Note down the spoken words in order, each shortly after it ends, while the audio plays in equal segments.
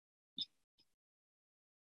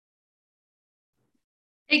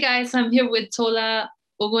Hey guys, I'm here with Tola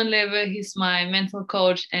Ogunleve. He's my mental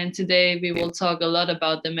coach, and today we will talk a lot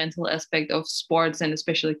about the mental aspect of sports and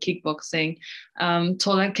especially kickboxing.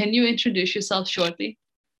 Tola, can you introduce yourself shortly?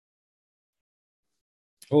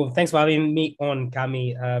 Oh, thanks for having me on,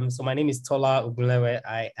 Kami. So my name is Tola Ogunlewe.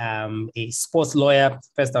 I am a sports lawyer,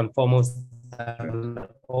 first and foremost, and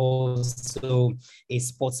also a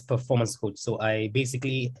sports performance coach. So I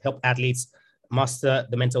basically help athletes master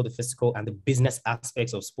the mental, the physical, and the business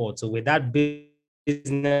aspects of sport. So with that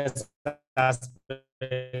business aspect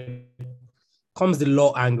comes the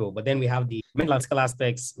law angle, but then we have the mental and physical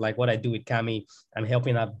aspects, like what I do with Kami, and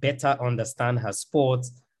helping her better understand her sport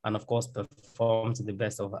and of course perform to the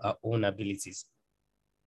best of our own abilities.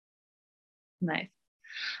 Nice.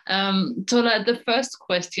 Tola, the first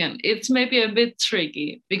question, it's maybe a bit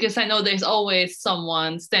tricky because I know there's always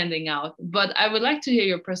someone standing out, but I would like to hear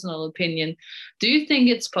your personal opinion. Do you think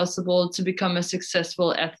it's possible to become a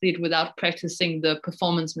successful athlete without practicing the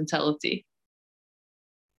performance mentality?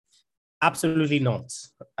 Absolutely not.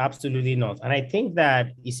 Absolutely not. And I think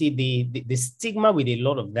that, you see, the stigma with a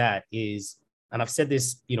lot of that is, and I've said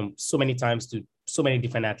this, so many times to so many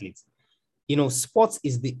different athletes, sports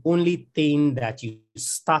is the only thing that you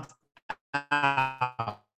start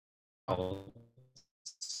out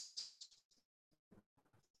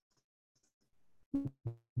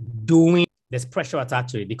doing. There's pressure attached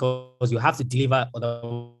to it because you have to deliver,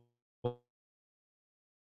 otherwise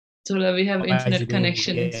Tola, we have you internet don't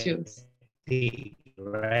connection get issues. paid,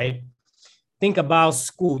 right? Think about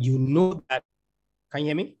school. You know that. Can you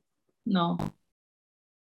hear me? No.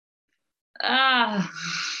 Ah.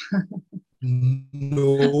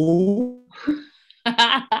 No.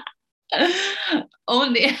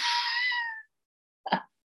 Only.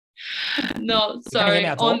 No, You can't hear me sorry.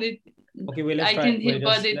 at all? Only Okay, wait, let's I try. can hear, Wait,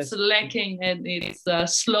 but just it's let's. lacking and it's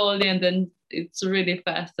slowly and then it's really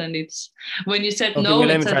fast. And it's when you said Okay, no, wait,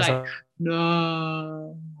 let it me said try like some.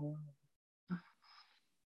 no.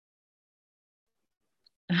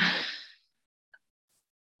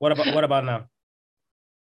 What about now?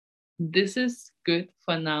 This is good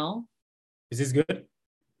for now. Is this good?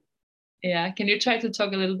 Yeah. Can you try to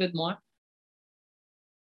talk a little bit more?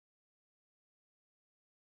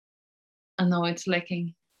 Oh, no, it's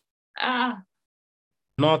lacking. Ah,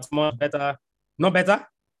 Not much better. Not better?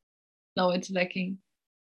 no, it's lacking.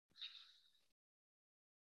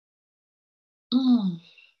 Mm.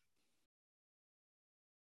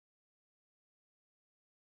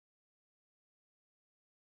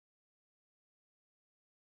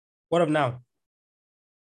 What of now?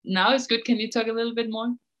 Now it's good. Can you talk a little bit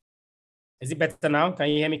more? Is it better now? Can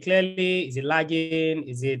you hear me clearly? Is it lagging?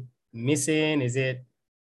 Is it missing? Is it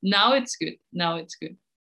Now it's good. Now it's good.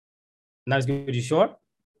 now it's good? You sure?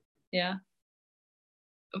 Yeah.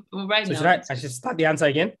 Right So now I it's good. should start the answer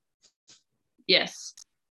again? Yes.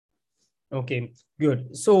 Okay,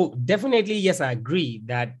 good. So definitely, yes, I agree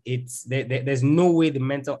that there's no way the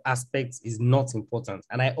mental aspect is not important.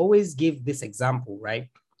 And I always give this example, right?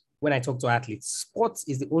 When I talk to athletes, sports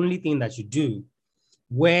is the only thing that you do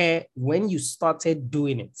where when you started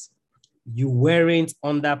doing it, you weren't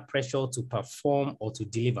under pressure to perform or to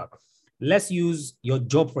deliver. Let's use your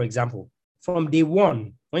job, for example. From day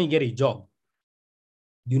one, when you get a job,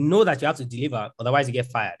 you know that you have to deliver, otherwise you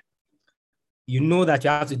get fired. You know that you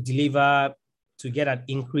have to deliver to get an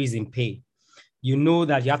increase in pay. You know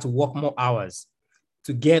that you have to work more hours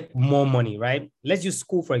to get more money, right? Let's use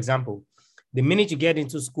school, for example. The minute you get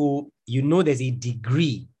into school, you know there's a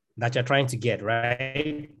degree that you're trying to get,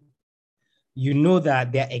 right? You know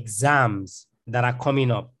that there are exams that are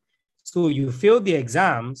coming up. So you fail the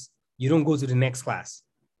exams, you don't go to the next class,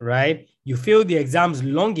 right? You fail the exams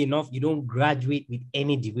long enough, you don't graduate with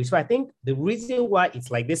any degree. So I think the reason why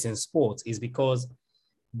it's like this in sports is because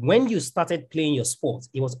when you started playing your sport,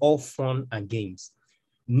 it was all fun and games.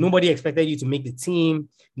 Nobody expected you to make the team.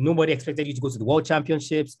 Nobody expected you to go to the World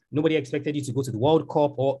Championships. Nobody expected you to go to the World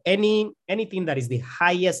Cup or anything that is the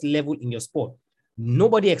highest level in your sport.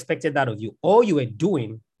 Nobody expected that of you. All you were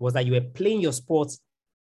doing was that you were playing your sports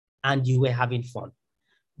and you were having fun.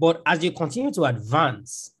 But as you continue to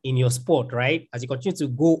advance in your sport, right? As you continue to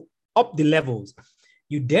go up the levels,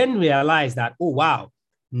 you then realize that, oh, wow,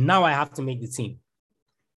 now I have to make the team.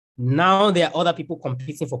 Now there are other people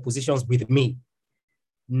competing for positions with me.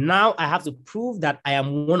 Now I have to prove that I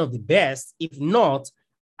am one of the best. If not,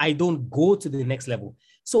 I don't go to the next level.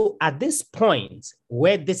 So at this point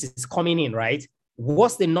where this is coming in, right?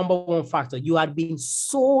 What's the number one factor? You had been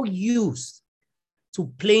so used to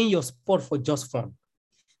playing your sport for just fun.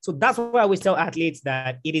 So that's why I always tell athletes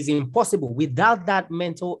that it is impossible without that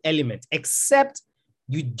mental element, except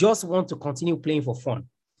you just want to continue playing for fun.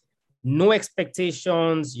 No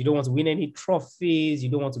expectations. You don't want to win any trophies. You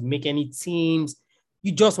don't want to make any teams.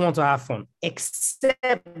 You just want to have fun.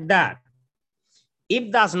 Except that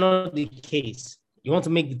if that's not the case, you want to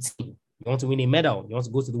make the team. You want to win a medal. You want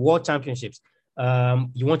to go to the World Championships.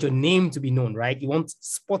 You want your name to be known, right? You want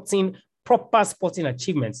proper sporting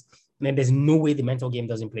achievements. Then there's no way the mental game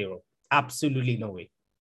doesn't play a role. Absolutely no way.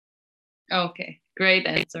 Okay, great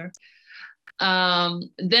answer.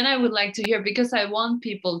 Then I would like to hear, because I want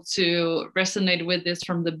people to resonate with this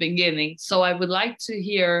from the beginning. So I would like to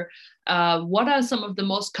hear what are some of the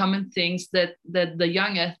most common things that the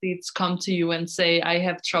young athletes come to you and say, I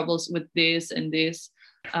have troubles with this and this.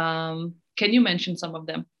 Can you mention some of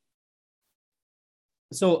them?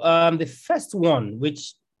 So the first one,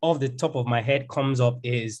 which off the top of my head comes up,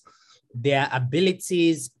 is their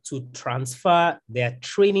abilities to transfer their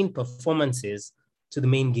training performances to the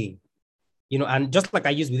main game. You know, and just like I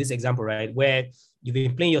used with this example, right, where you've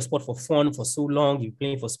been playing your sport for fun for so long, you're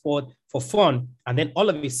playing for sport for fun, and then all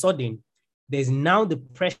of a sudden, there's now the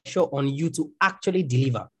pressure on you to actually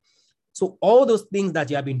deliver. So all those things that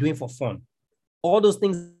you have been doing for fun, all those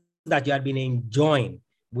things that you have been enjoying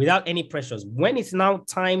without any pressures, when it's now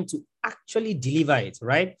time to actually deliver it,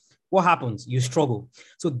 right? What happens? You struggle.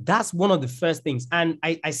 So that's one of the first things. And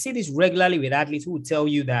I see this regularly with athletes who will tell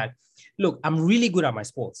you that, look, I'm really good at my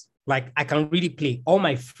sports. Like, I can really play. All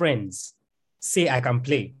my friends say I can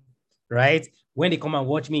play, right? When they come and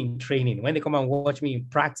watch me in training, when they come and watch me in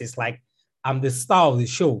practice, like, I'm the star of the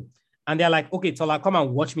show. And they're like, okay, Tola, come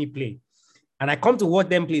and watch me play. And I come to watch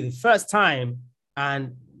them play the first time,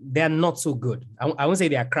 and they're not so good. I won't say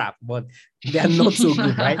they're crap, but they're not so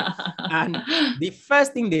good, right? And the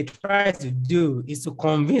first thing they try to do is to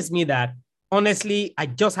convince me that, honestly, I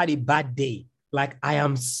just had a bad day. Like, I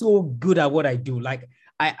am so good at what I do. Like,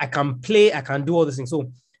 I can play, I can do all these things.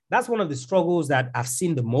 So that's one of the struggles that I've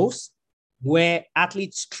seen the most, where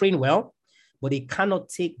athletes train well, but they cannot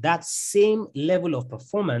take that same level of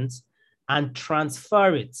performance and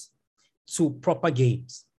transfer it to proper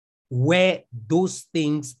games, where those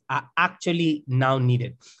things are actually now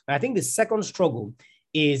needed. And I think the second struggle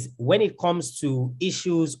is when it comes to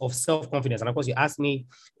issues of self-confidence. And of course, you asked me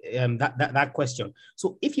that question.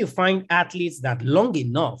 So if you find athletes that long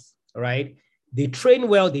enough, right, they train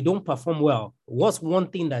well, they don't perform well, what's one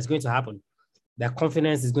thing that's going to happen? Their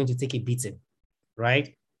confidence is going to take a beating,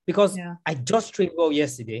 right? Because I just trained well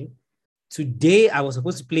yesterday. Today, I was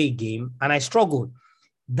supposed to play a game and I struggled.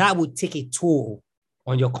 That would take a toll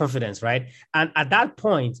on your confidence, right? And at that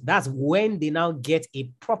point, that's when they now get a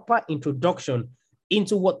proper introduction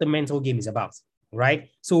into what the mental game is about, right?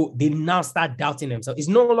 So they now start doubting themselves. It's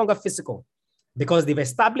no longer physical because they've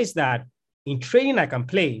established that in training I can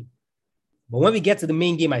play, but when we get to the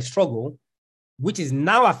main game, I struggle, which is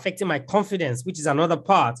now affecting my confidence, which is another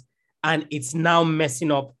part, and it's now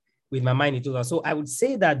messing up with my mind. So I would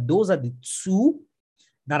say that those are the two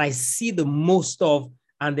that I see the most of,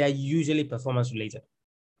 and they're usually performance related.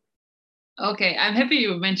 Okay, I'm happy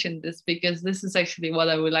you mentioned this, because this is actually what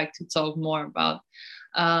I would like to talk more about.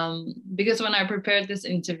 Because when I prepared this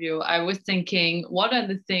interview, I was thinking, what are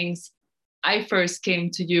the things I first came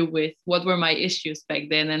to you with? What were my issues back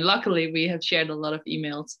then? And luckily, we have shared a lot of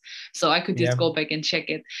emails, so I could just go back and check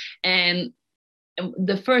it. And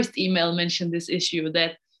the first email mentioned this issue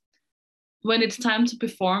that when it's time to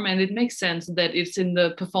perform, and it makes sense that it's in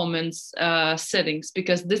the performance settings,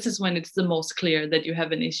 because this is when it's the most clear that you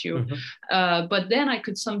have an issue. But then I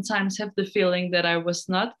could sometimes have the feeling that I was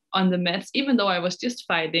not on the mats, even though I was just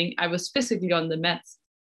fighting, I was physically on the mats.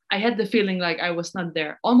 I had the feeling like I was not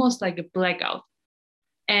there, almost like a blackout.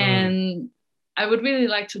 And I would really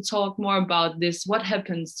like to talk more about this. What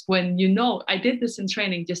happens when, you know, I did this in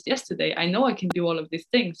training just yesterday. I know I can do all of these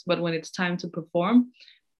things, but when it's time to perform,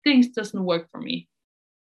 things doesn't work for me.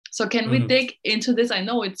 So can we dig into this? I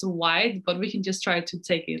know it's wide, but we can just try to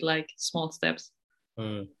take it like small steps.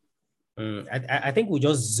 I think we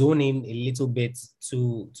just zone in a little bit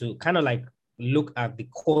to kind of like look at the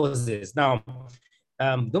causes. Now,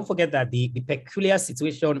 don't forget that the peculiar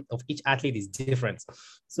situation of each athlete is different.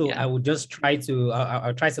 So I would just try to,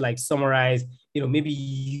 I'll try to like summarize, you know, maybe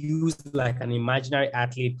use like an imaginary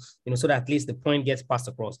athlete, you know, so that at least the point gets passed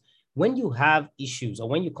across. When you have issues, or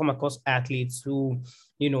when you come across athletes who,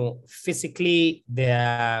 you know, physically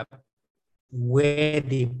they're where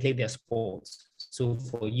they play their sports. So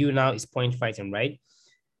for you now, it's point fighting, right?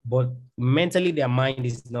 But mentally, their mind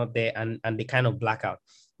is not there, and they kind of black out.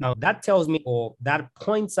 Now, that tells me, or that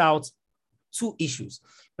points out two issues.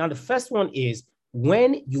 Now, the first one is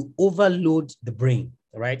when you overload the brain,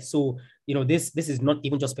 right? So, you know, this is not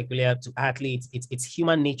even just peculiar to athletes. It's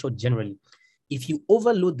human nature generally. if you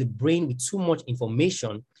overload the brain with too much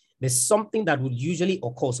information, there's something that would usually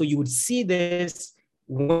occur. So you would see this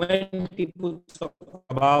when people talk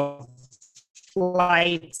about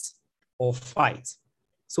flight or fight.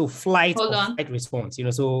 So flight Hold or on. fight response,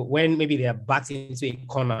 so when maybe they are backed into a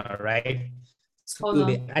corner, right? So Hold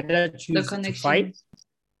they on. either choose to fight.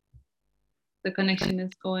 The connection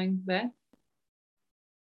is going bad.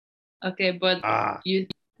 Okay, but hold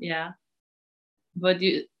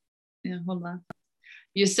on.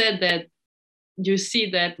 You said that you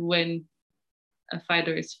see that when a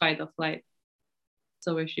fighter is fight or flight.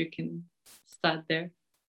 So if you can start there.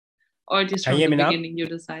 Or just from the beginning, you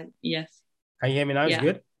decide. Yes. Can you hear me now? Yeah. It's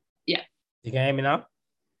good? Yeah. You can hear me now?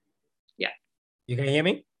 Yeah. You can hear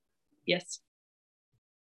me? Yes.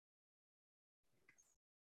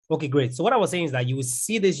 Okay, great. So what I was saying is that you will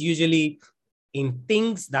see this usually in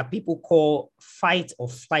things that people call fight or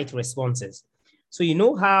flight responses. So you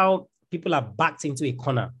know how people are backed into a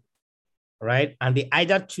corner, right? And they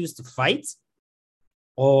either choose to fight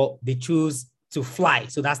or they choose to fly.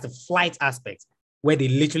 So that's the flight aspect where they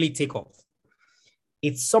literally take off.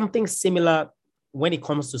 It's something similar when it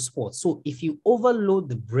comes to sports. So if you overload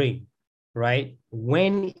the brain, right,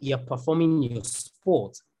 when you're performing your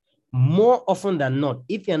sport, more often than not,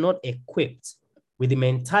 if you're not equipped with the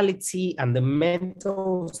mentality and the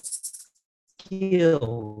mental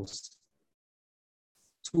skills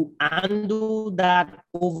to handle that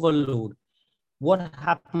overload, what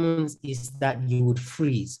happens is that you would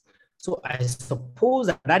freeze. So I suppose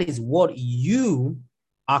that is what you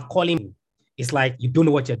are calling. It's like you don't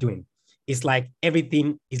know what you're doing. It's like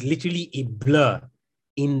everything is literally a blur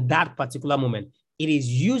in that particular moment. It is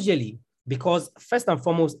usually because, first and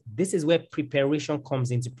foremost, this is where preparation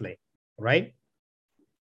comes into play, right?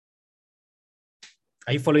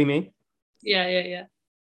 Are you following me? Yeah.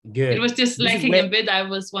 Good. It was just lacking a bit. I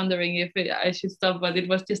was wondering if I should stop, but it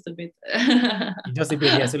was just a bit. Just a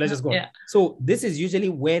bit, yeah. So let's just go. Yeah. So this is usually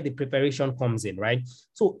where the preparation comes in, right?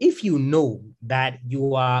 So if you know that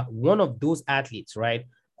you are one of those athletes, right,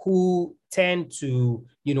 who tend to,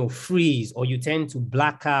 freeze, or you tend to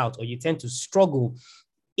black out, or you tend to struggle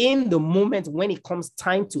in the moment when it comes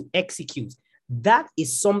time to execute, that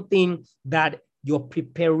is something that your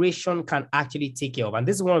preparation can actually take care of. And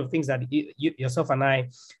this is one of the things that yourself and I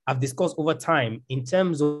have discussed over time in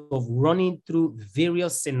terms of running through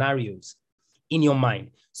various scenarios in your mind.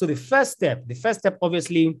 So the first step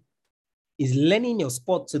obviously is learning your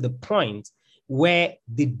sport to the point where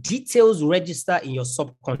the details register in your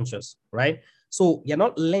subconscious, right? So you're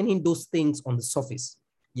not learning those things on the surface.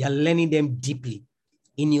 You're learning them deeply.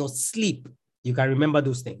 In your sleep, you can remember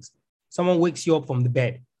those things. Someone wakes you up from the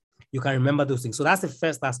bed, you can remember those things. So that's the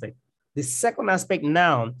first aspect. The second aspect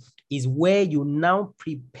now is where you now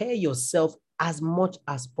prepare yourself as much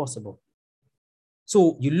as possible.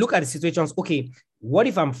 So you look at the situations, okay, what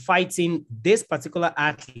if I'm fighting this particular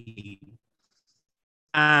athlete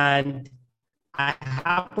and I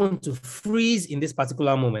happen to freeze in this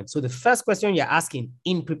particular moment? So the first question you're asking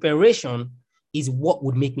in preparation is, what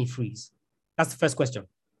would make me freeze? That's the first question.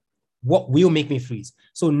 What will make me freeze?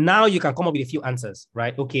 So now you can come up with a few answers,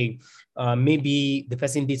 right? Okay, maybe the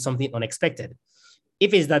person did something unexpected.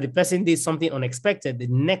 If it's that the person did something unexpected, the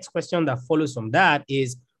next question that follows from that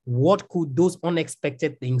is, what could those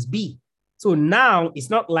unexpected things be? So now it's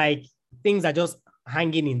not like things are just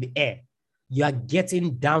hanging in the air. You are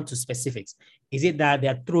getting down to specifics. Is it that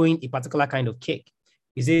they're throwing a particular kind of kick?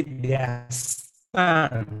 Is it their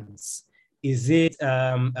stance? Is it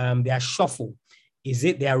their shuffle? Is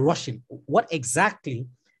it they are rushing? What exactly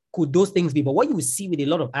could those things be? But what you will see with a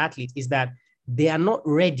lot of athletes is that they are not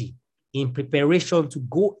ready in preparation to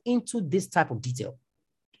go into this type of detail.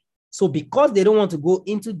 So because they don't want to go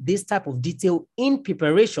into this type of detail in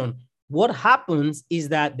preparation, what happens is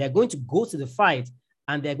that they're going to go to the fight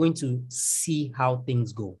and they're going to see how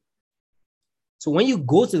things go. So when you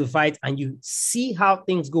go to the fight and you see how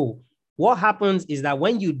things go, what happens is that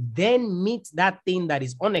when you then meet that thing that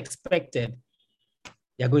is unexpected,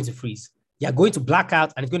 you're going to freeze. You're going to black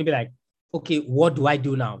out and it's going to be like, okay, what do I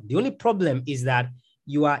do now? The only problem is that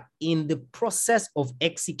you are in the process of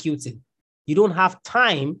executing. You don't have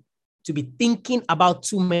time to be thinking about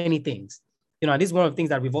too many things. This is one of the things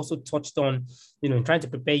that we've also touched on, in trying to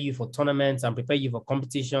prepare you for tournaments and prepare you for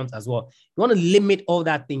competitions as well. You want to limit all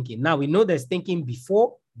that thinking. Now, we know there's thinking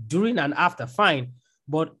before, during, and after, fine.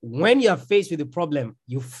 But when you're faced with a problem,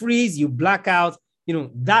 you freeze, you black out.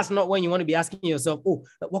 That's not when you want to be asking yourself, oh,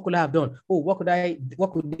 what could I have done? Oh, what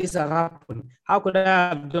could this have happened? How could I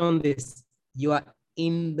have done this? You are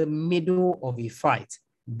in the middle of a fight.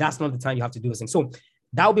 That's not the time you have to do this thing. So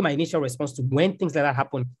that would be my initial response to when things like that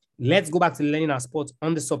happen. Let's go back to learning our sports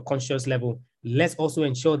on the subconscious level. Let's also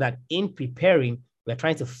ensure that in preparing, we're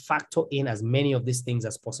trying to factor in as many of these things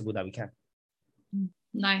as possible that we can.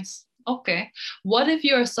 Nice. Okay. What if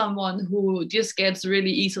you're someone who just gets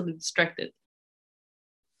really easily distracted?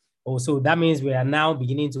 Oh, so that means we are now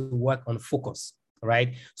beginning to work on focus,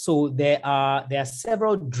 right? So there are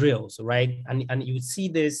several drills, right? And you see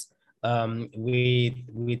this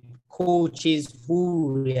with coaches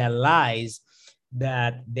who realize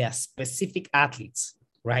that there are specific athletes,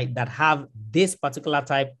 right, that have this particular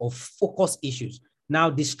type of focus issues. Now,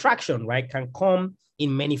 distraction, right, can come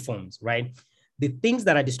in many forms, right? The things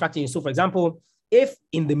that are distracting you. So, for example, if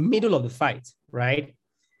in the middle of the fight, right,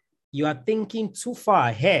 you are thinking too far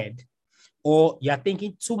ahead, or you are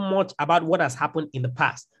thinking too much about what has happened in the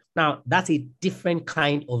past. Now, that's a different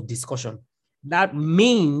kind of discussion. That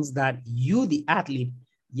means that you, the athlete,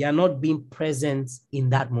 you are not being present in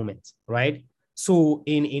that moment, right? So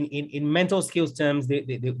in mental skills terms,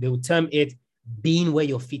 they will term it being where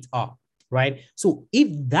your feet are, right? So if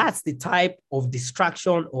that's the type of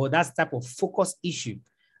distraction or that's the type of focus issue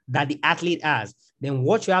that the athlete has, then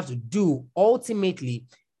what you have to do ultimately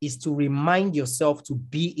is to remind yourself to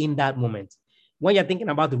be in that moment. When you're thinking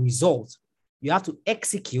about the result, you have to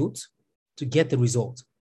execute to get the result.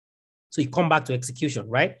 So you come back to execution,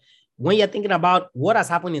 right? When you're thinking about what has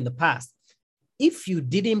happened in the past, if you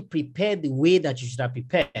didn't prepare the way that you should have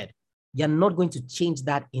prepared, you're not going to change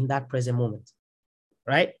that in that present moment,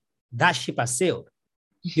 right? That ship has sailed.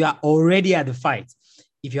 You are already at the fight.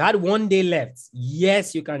 If you had one day left,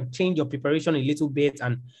 yes, you can change your preparation a little bit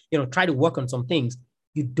and try to work on some things.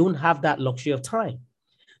 You don't have that luxury of time.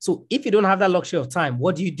 So if you don't have that luxury of time,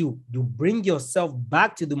 what do? You bring yourself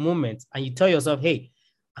back to the moment and you tell yourself, hey,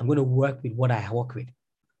 I'm going to work with what I work with.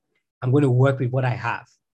 I'm going to work with what I have.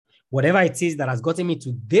 Whatever it is that has gotten me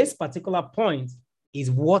to this particular point is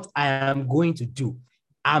what I am going to do.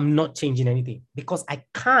 I'm not changing anything because I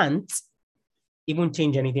can't even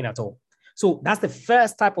change anything at all. So that's the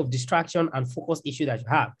first type of distraction and focus issue that you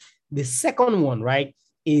have. The second one, right,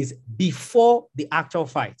 is before the actual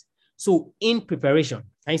fight. So in preparation,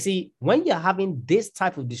 I see when you're having this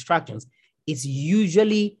type of distractions, it's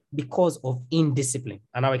usually because of indiscipline.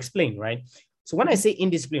 And I'll explain, right? So when I say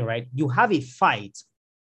indiscipline, right, you have a fight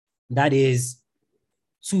that is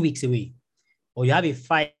 2 weeks away, or you have a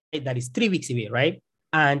fight that is 3 weeks away, right?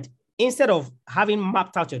 And instead of having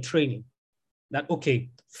mapped out your training, that, okay,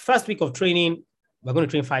 first week of training, we're going to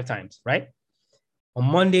train 5 times, right? On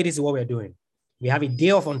Monday, this is what we're doing. We have a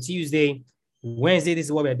day off on Tuesday. Wednesday, this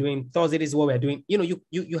is what we're doing. Thursday, this is what we're doing.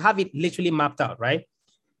 You have it literally mapped out, right?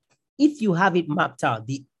 If you have it mapped out,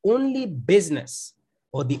 the only business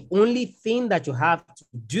or the only thing that you have to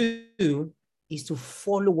do is to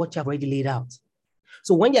follow what you have already laid out.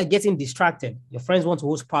 So when you're getting distracted, your friends want to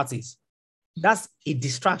host parties. That's a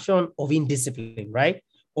distraction of indiscipline, right?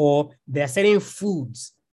 Or there are certain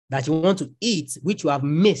foods that you want to eat, which you have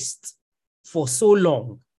missed for so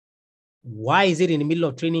long. Why is it in the middle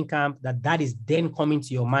of training camp that is then coming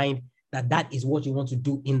to your mind that is what you want to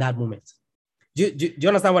do in that moment? Do you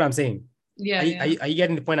understand what I'm saying? Yeah. Are you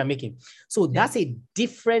getting the point I'm making? So that's a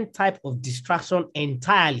different type of distraction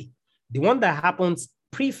entirely. The one that happens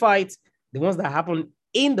pre-fight, the ones that happen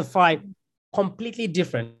in the fight, completely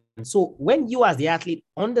different. So when you as the athlete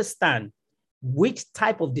understand which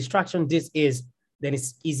type of distraction this is, then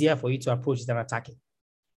it's easier for you to approach it and attack it.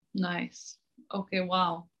 Nice. Okay,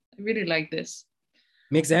 wow. I really like this.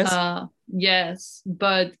 Make sense? Yes,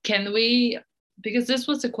 but can we, because this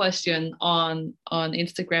was a question on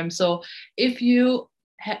Instagram. So if you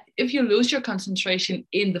lose your concentration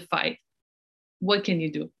in the fight, what can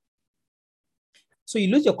you do? So you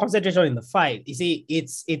lose your concentration in the fight. You see,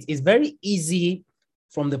 it's very easy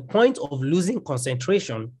from the point of losing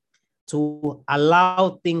concentration to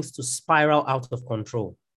allow things to spiral out of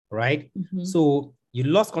control, right? Mm-hmm. So you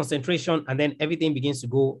lost concentration and then everything begins to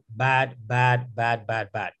go bad.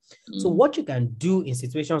 So what you can do in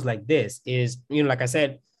situations like this is, like I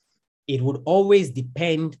said, it would always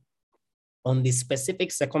depend on the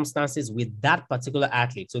specific circumstances with that particular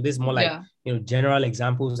athlete. So this is more like, general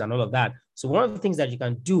examples and all of that. So one of the things that you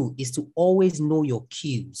can do is to always know your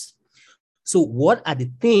cues. So what are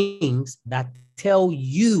the things that tell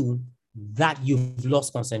you that you've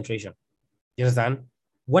lost concentration? You understand?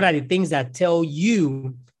 What are the things that tell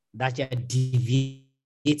you that you're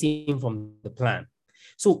deviating from the plan?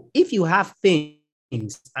 So if you have things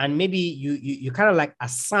and maybe you kind of like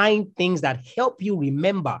assign things that help you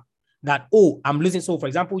remember that, oh, I'm losing. So for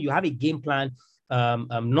example, you have a game plan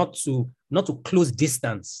not to close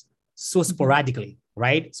distance so sporadically,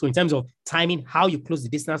 right? So in terms of timing, how you close the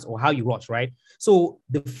distance or how you rush, right? So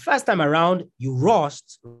the first time around, you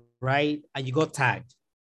rushed, right? And you got tagged,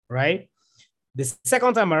 right? The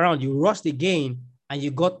second time around, you rushed again and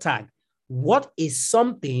you got tagged. What is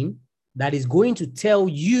something that is going to tell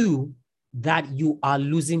you that you are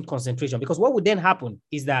losing concentration? Because what would then happen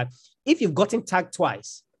is that if you've gotten tagged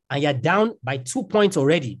twice and you're down by 2 points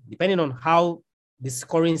already, depending on how the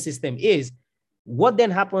scoring system is, what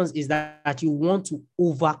then happens is that you want to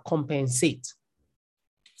overcompensate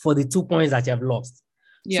for the 2 points that you have lost.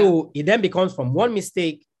 Yeah. So it then becomes from one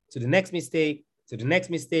mistake to the next mistake, to the next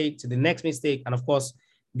mistake, to the next mistake. And of course,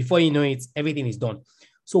 before you know it, everything is done.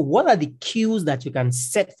 So what are the cues that you can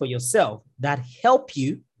set for yourself that help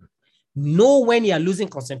you know when you're losing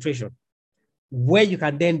concentration, where you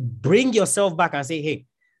can then bring yourself back and say, hey,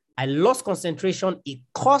 I lost concentration. It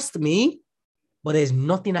cost me, but there's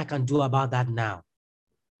nothing I can do about that now.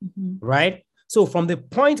 Mm-hmm. Right? So from the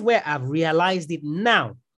point where I've realized it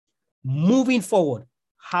now, moving forward,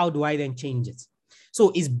 how do I then change it?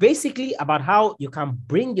 So it's basically about how you can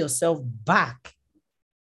bring yourself back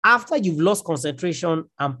after you've lost concentration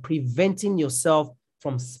and preventing yourself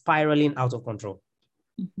from spiraling out of control.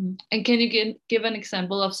 Mm-hmm. And can you give an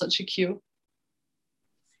example of such a cue?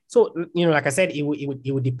 So, like I said, it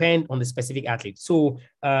would depend on the specific athlete. So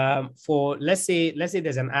for, let's say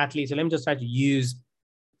there's an athlete. So let me just try to use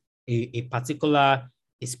a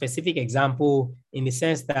specific example in the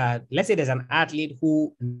sense that, let's say there's an athlete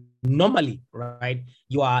who normally, right,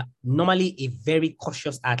 you are normally a very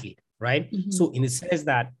cautious athlete, right? Mm-hmm. So in the sense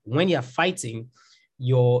that when you're fighting,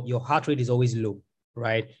 your heart rate is always low,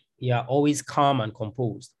 right? You're always calm and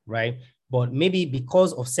composed, right? But maybe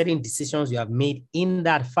because of certain decisions you have made in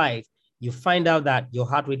that fight, you find out that your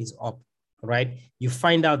heart rate is up, right? You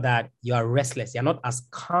find out that you are restless. You're not as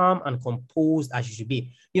calm and composed as you should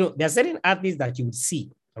be. There are certain athletes that you would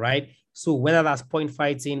see, right? So whether that's point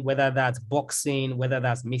fighting, whether that's boxing, whether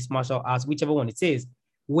that's mixed martial arts, whichever one it is,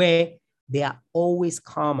 where they are always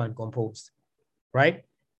calm and composed, right?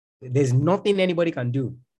 There's nothing anybody can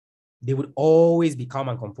do. They would always be calm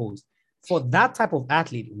and composed. For that type of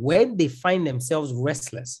athlete, when they find themselves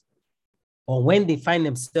restless or when they find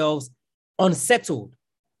themselves unsettled,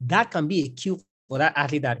 that can be a cue for that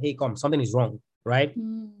athlete that, hey, something is wrong, right?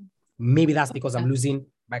 Maybe that's because I'm losing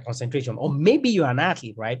my concentration. Or maybe you're an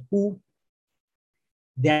athlete, right, who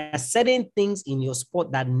there are certain things in your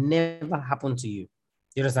sport that never happen to you.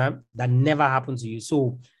 You understand? That never happen to you.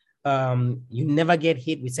 So you never get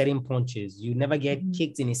hit with certain punches. You never get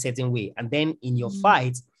kicked in a certain way. And then in your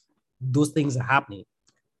fight, those things are happening.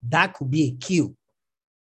 That could be a cue.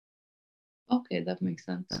 Okay, that makes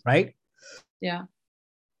sense. Right? Yeah.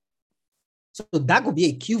 So that could be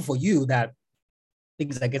a cue for you that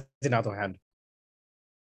things are getting out of hand.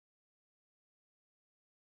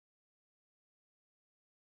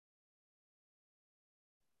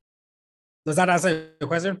 Does that answer your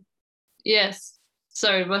question? Yes.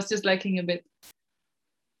 Sorry, it was just lacking a bit.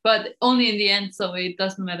 But only in the end, so it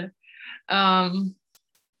doesn't matter.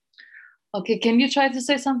 Okay, can you try to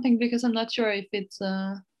say something? Because I'm not sure if it's...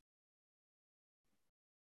 Can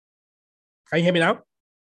you hear me now?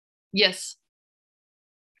 Yes.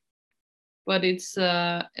 But it's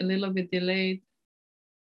a little bit delayed.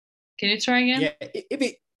 Can you try again? Yeah,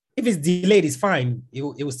 if it's delayed, it's fine. It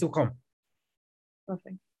will still come.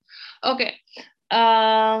 Perfect. Okay.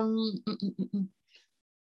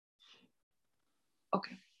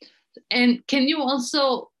 Okay. And can you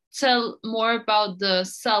also tell more about the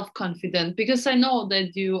self-confidence? Because I know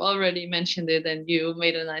that you already mentioned it and you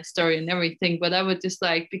made a nice story and everything, but I would just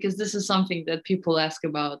like, because this is something that people ask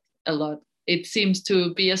about a lot. It seems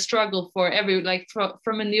to be a struggle for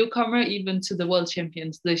from a newcomer even to the world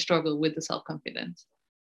champions, they struggle with the self-confidence.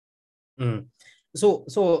 So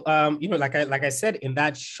like I said in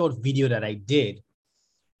that short video that I did,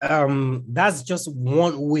 that's just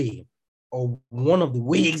one way or one of the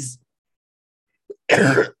ways.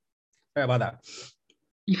 Sorry about that.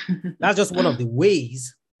 That's just one of the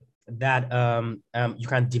ways that you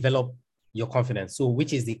can develop your confidence. So,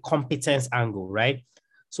 which is the competence angle, right?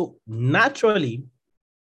 So naturally,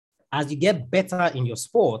 as you get better in your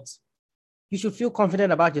sport, you should feel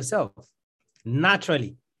confident about yourself,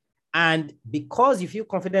 naturally. And because you feel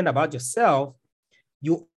confident about yourself,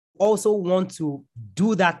 you also want to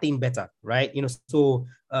do that thing better, right? So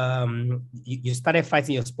you started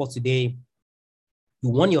fighting your sport today. You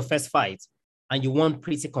won your first fight and you won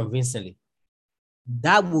pretty convincingly.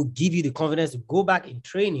 That will give you the confidence to go back in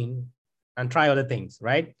training and try other things,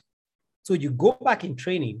 right? So you go back in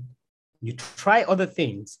training, you try other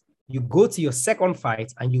things, you go to your second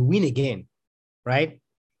fight and you win again, right?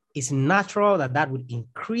 it's natural that that would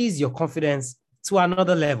increase your confidence to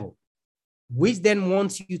another level, which then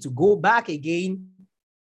wants you to go back again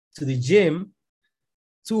to the gym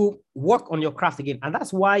to work on your craft again. And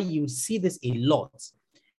that's why you see this a lot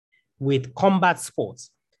with combat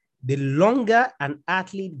sports. The longer an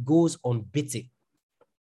athlete goes unbeaten,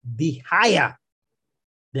 the higher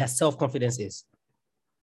their self-confidence is.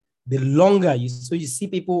 The longer you see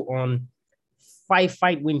people on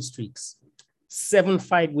 5-fight win streaks,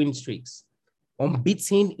 7-fight win streaks,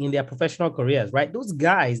 unbeaten in their professional careers, right? Those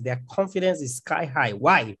guys, their confidence is sky high.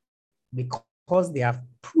 Why? Because they have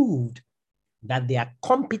proved that they are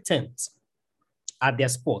competent at their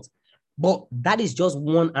sport. But that is just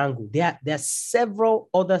one angle. There are several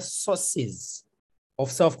other sources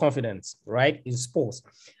of self-confidence, right, in sports.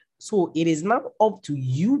 So it is now up to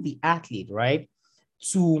you, the athlete, right,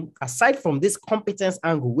 to, aside from this competence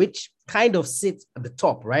angle, which kind of sits at the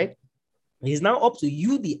top, right, it is now up to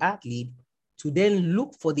you, the athlete, to then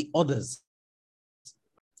look for the others,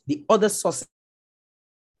 the other sources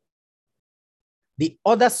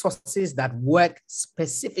that work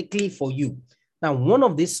specifically for you. Now, one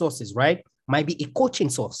of these sources, right, might be a coaching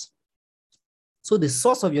source. So the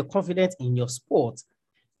source of your confidence in your sport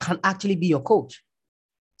can actually be your coach.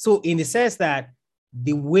 So in the sense that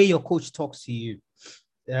the way your coach talks to you,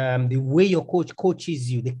 the way your coach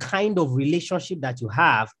coaches you, the kind of relationship that you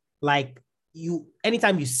have, like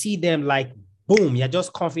anytime you see them, like, boom, you're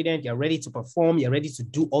just confident, you're ready to perform, you're ready to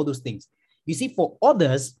do all those things. You see, for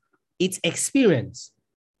others, it's experience.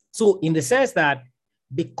 So in the sense that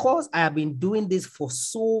because I have been doing this for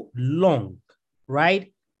so long,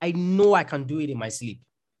 right, I know I can do it in my sleep,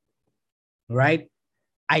 right?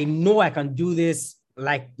 I know I can do this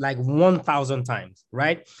like 1,000 times,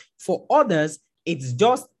 right? For others, it's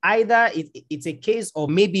just either it's a case of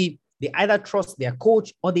maybe they either trust their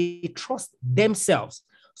coach or they trust themselves.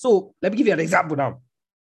 So let me give you an example now.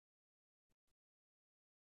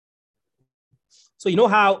 So you know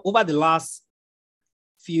how over the last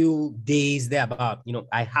few days thereabout,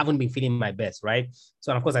 I haven't been feeling my best, right?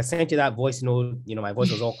 So, and of course, I sent you that voice note, my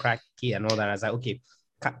voice was all cracky and all that. I was like, okay,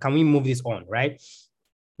 can we move this on, right?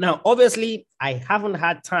 Now, obviously, I haven't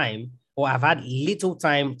had time, or I've had little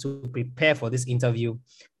time to prepare for this interview,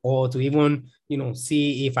 or to even,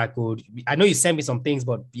 see if I could. I know you sent me some things,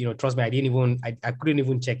 but, trust me, I couldn't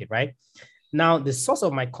even check it, right? Now, the source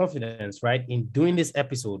of my confidence, right, in doing this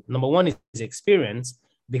episode, number one is experience,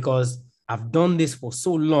 because I've done this for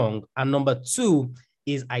so long. And number two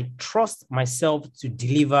is I trust myself to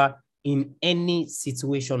deliver in any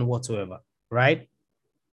situation whatsoever, right?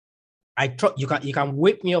 You can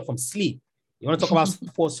wake me up from sleep. You want to talk about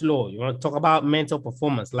sports law, you want to talk about mental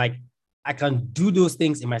performance, like I can do those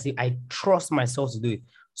things in my sleep. I trust myself to do it.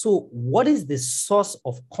 So what is the source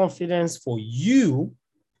of confidence for you,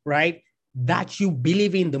 right, that you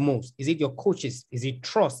believe in the most? Is it your coaches? Is it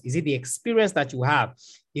trust? Is it the experience that you have?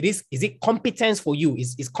 Is it competence for you?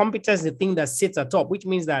 Is competence the thing that sits atop, which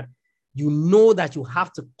means that you know that you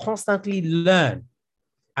have to constantly learn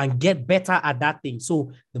and get better at that thing.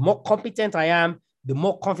 So the more competent I am, the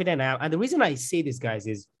more confident I am. And the reason I say this, guys,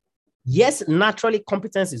 is yes, naturally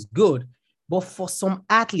competence is good, but for some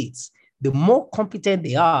athletes, the more competent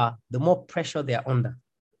they are, the more pressure they're under.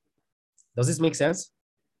 Does this make sense?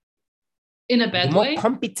 In a bad way? The more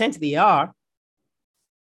competent they are,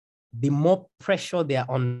 the more pressure they're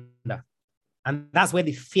under. And that's where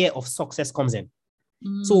the fear of success comes in.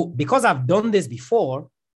 So because I've done this before,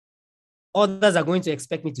 others are going to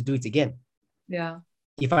expect me to do it again. Yeah.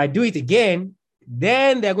 If I do it again,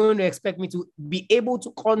 then they're going to expect me to be able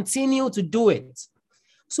to continue to do it.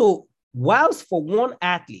 So whilst for one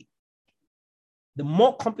athlete, the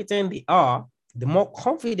more competent they are, the more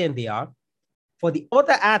confident they are, for the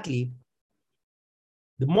other athlete,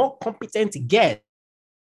 the more competent he gets,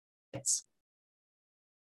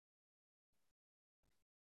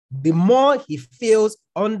 the more he feels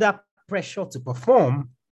under pressure to perform,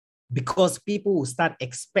 because people will start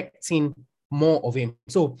expecting more of him.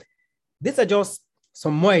 So these are just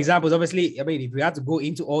some more examples. Obviously, I mean, if we had to go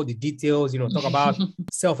into all the details, talk about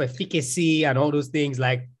self-efficacy and all those things,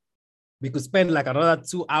 like we could spend like another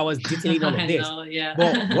 2 hours detailing all of this. I know, yeah.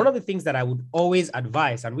 But one of the things that I would always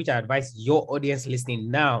advise, and which I advise your audience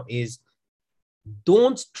listening now, is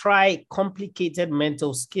don't try complicated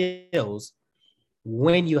mental skills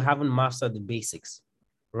when you haven't mastered the basics,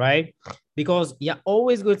 right? Because you're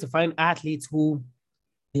always going to find athletes who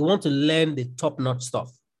they want to learn the top-notch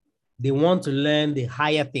stuff. They want to learn the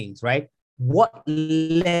higher things, right? What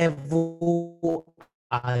level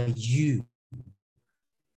are you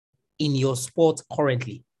in your sport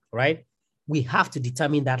currently, right? We have to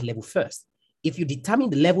determine that level first. if you determine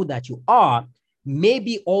the level that you are,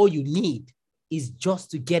 maybe all you need is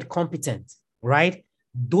just to get competent, right?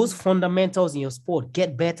 Those fundamentals in your sport,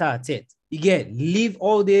 get better at it. You get, leave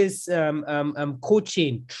all this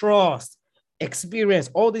coaching, trust, experience,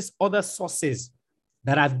 all these other sources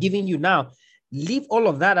that I've given you now. Leave all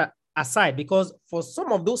of that aside, because for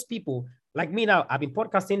some of those people, like me now, I've been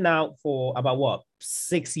podcasting now for about what,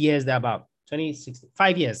 6 years, they're about 26,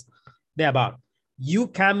 5 years, they're about. You,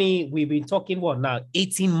 Cami, we've been talking what now,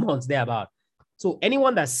 18 months, they're about. So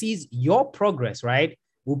anyone that sees your progress, right,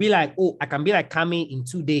 will be like, oh, I can be like Cami in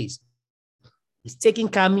 2 days. It's taking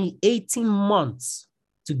Cami 18 months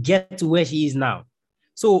to get to where she is now.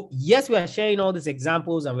 So yes, we are sharing all these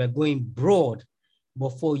examples and we're going broad,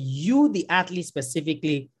 but for you, the athlete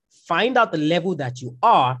specifically, find out the level that you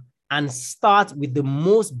are and start with the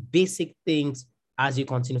most basic things as you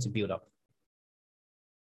continue to build up.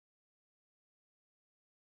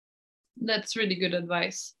 That's really good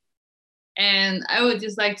advice. And I would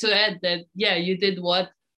just like to add that, yeah, you did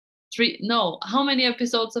what? How many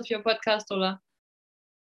episodes of your podcast, Ola?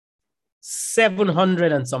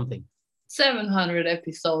 700 and something. 700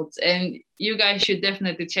 episodes. And you guys should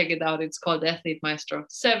definitely check it out. It's called Athlete Maestro.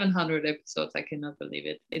 700 episodes. I cannot believe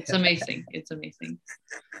it. It's amazing. It's amazing.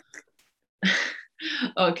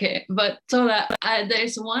 Okay. But Tola,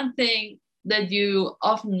 there's one thing that you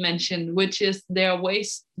often mention, which is there are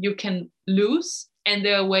ways you can lose and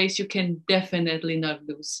there are ways you can definitely not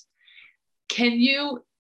lose. Can you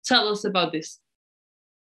tell us about this?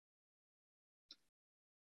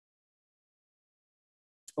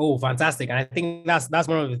 Oh, fantastic. And I think that's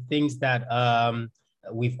one of the things that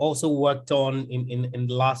we've also worked on in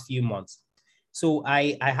the last few months. So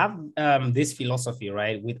I have this philosophy,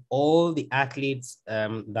 right, with all the athletes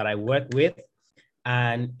that I work with,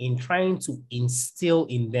 and in trying to instill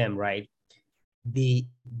in them, right, the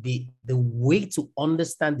way to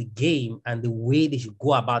understand the game and the way they should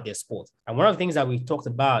go about their sport. And one of the things that we've talked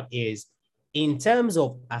about is in terms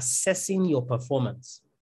of assessing your performance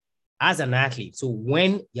as an athlete. So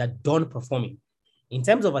when you're done performing, in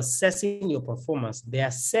terms of assessing your performance, there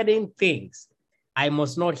are certain things I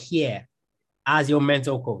must not hear as your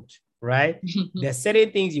mental coach, right? There are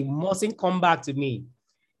certain things you mustn't come back to me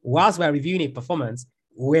whilst we're reviewing a performance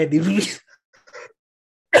where the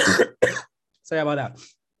sorry about that,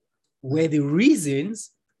 where the reasons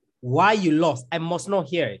why you lost, I must not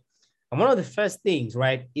hear it. And one of the first things,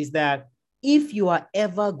 right, is that if you are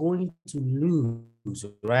ever going to lose,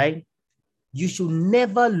 right, you should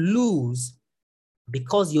never lose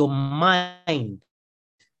because your mind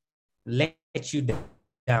let you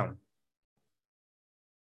down.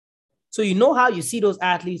 So you know how you see those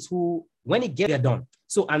athletes who, when it gets, they're done.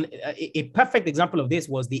 So a perfect example of this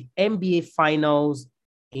was the NBA finals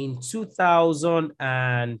in 2000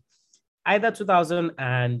 and either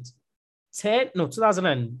 2010, no,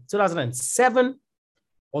 2007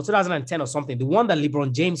 or 2010 or something, the one that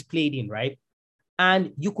LeBron James played in, right?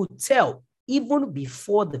 And you could tell even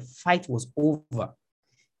before the fight was over,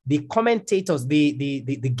 the commentators,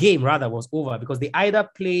 the game rather was over because they either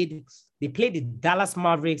played the Dallas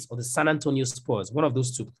Mavericks or the San Antonio Spurs, one of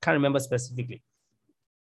those two, can't remember specifically.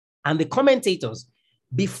 And the commentators,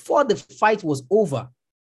 before the fight was over,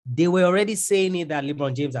 they were already saying it that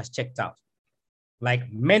LeBron James has checked out.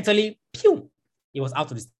 Like mentally, pew, he was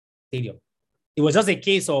out of the stadium. It was just a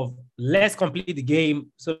case of let's complete the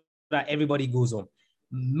game so that everybody goes home.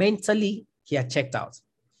 Mentally, he had checked out.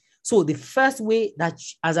 So the first way that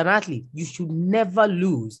as an athlete, you should never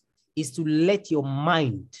lose is to let your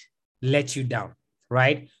mind let you down,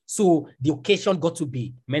 right? So the occasion got to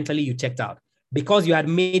be mentally you checked out. Because you had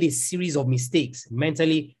made a series of mistakes,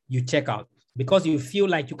 mentally you check out. Because you feel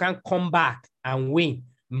like you can't come back and win,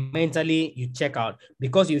 mentally you check out.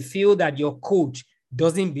 Because you feel that your coach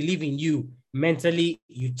doesn't believe in you, mentally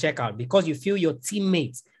you check out. Because you feel your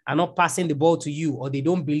teammates are not passing the ball to you, or they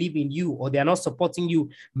don't believe in you, or they're not supporting you,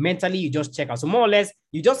 mentally you just check out. So more or less,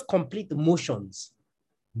 you just complete the motions,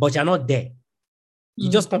 but you're not there. You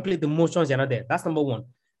just complete the motions, you're not there. That's number one.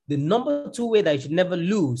 The number two way that you should never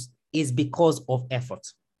lose is because of effort,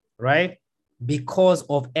 right? Because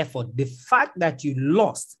of effort. The fact that you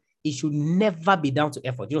lost, it should never be down to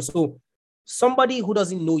effort. So somebody who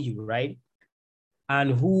doesn't know you, right?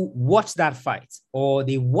 And who watched that fight or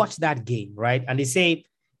they watched that game, right? And they say,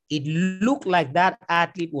 it looked like that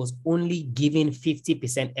athlete was only giving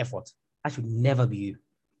 50% effort. That should never be you,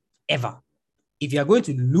 ever. If you're going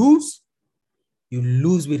to lose, you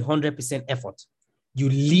lose with 100% effort. You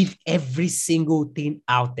leave every single thing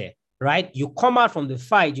out there, right? You come out from the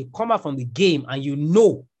fight, you come out from the game, and you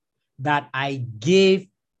know that I gave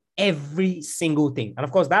every single thing. And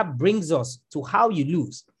of course, that brings us to how you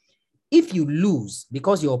lose. If you lose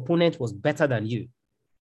because your opponent was better than you,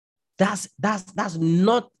 that's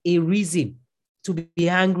not a reason to be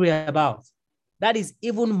angry about. That is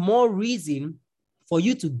even more reason for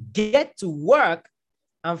you to get to work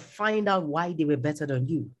and find out why they were better than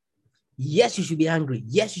you. Yes, you should be angry.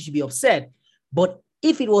 Yes, you should be upset. But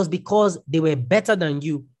if it was because they were better than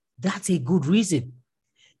you, that's a good reason.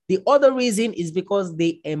 The other reason is because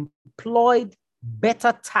they employed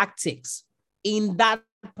better tactics in that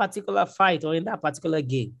particular fight or in that particular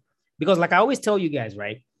game. Because like I always tell you guys,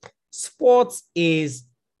 right? Sports is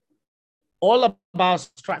all about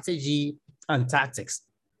strategy and tactics.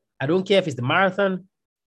 I don't care if it's the marathon.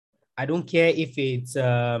 I don't care if it's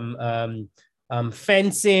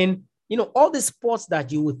fencing. You know, all the sports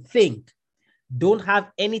that you would think don't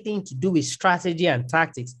have anything to do with strategy and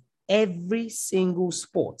tactics. Every single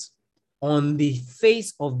sport on the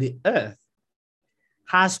face of the earth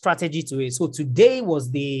has strategy to it. So today was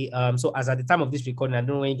the, so as at the time of this recording, I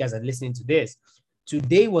don't know when you guys are listening to this,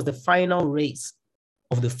 today was the final race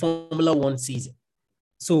of the Formula One season.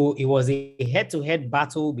 So it was a head-to-head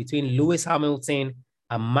battle between Lewis Hamilton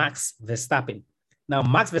and Max Verstappen. Now,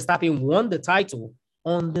 Max Verstappen won the title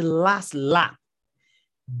on the last lap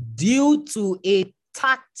due to a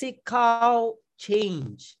tactical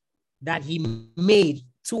change that he made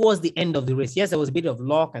towards the end of the race. Yes, there was a bit of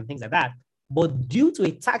luck and things like that, but due to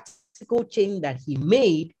a tactical change that he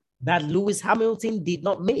made that Lewis Hamilton did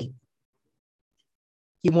not make,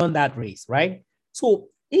 he won that race, right? So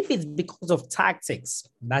if it's because of tactics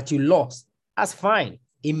that you lost, that's fine.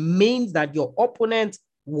 It means that your opponent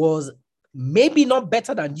was maybe not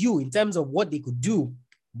better than you in terms of what they could do,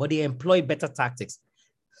 but they employ better tactics.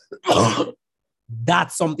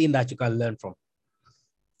 That's something that you can learn from.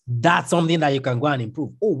 That's something that you can go and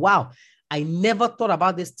improve. Oh, wow. I never thought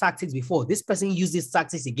about these tactics before. This person used these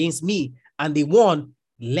tactics against me and they won.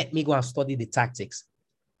 Let me go and study the tactics.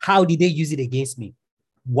 How did they use it against me?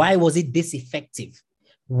 Why was it this effective?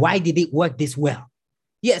 Why did it work this well?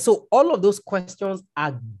 Yeah, so all of those questions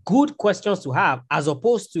are good questions to have as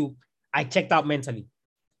opposed to I checked out mentally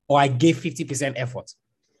or I gave 50% effort.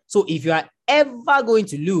 So if you are ever going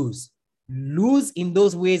to lose in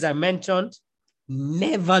those ways I mentioned,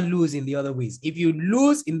 never lose in the other ways. If you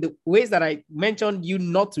lose in the ways that I mentioned you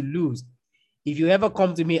not to lose, if you ever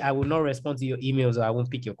come to me, I will not respond to your emails or I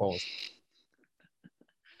won't pick your calls.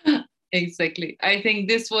 Exactly. I think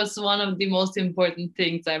this was one of the most important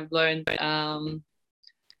things I've learned.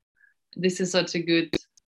 This is such a good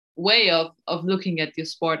way of looking at your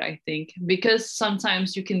sport, I think, because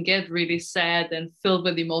sometimes you can get really sad and filled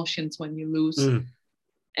with emotions when you lose.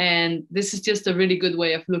 And this is just a really good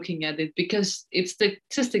way of looking at it because it's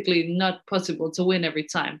statistically not possible to win every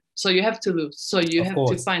time. So you have to lose. So you have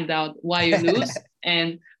to find out why you lose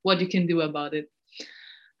and what you can do about it.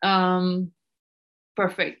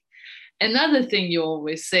 Perfect. Another thing you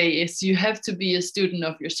always say is you have to be a student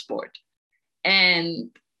of your sport.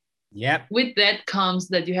 And with that comes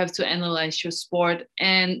that you have to analyze your sport.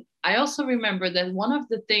 And I also remember that one of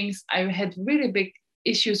the things I had really big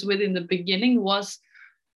issues with in the beginning was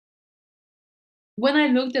when I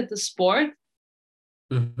looked at the sport,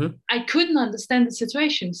 I couldn't understand the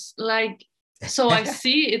situations. Like, so I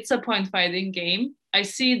see it's a point fighting game. I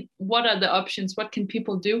see what are the options, what can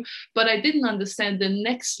people do, but I didn't understand the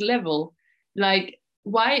next level. Like,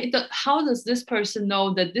 how does this person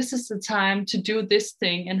know that this is the time to do this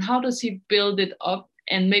thing? And how does he build it up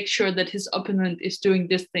and make sure that his opponent is doing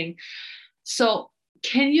this thing? So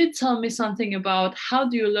can you tell me something about how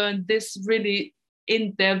do you learn this really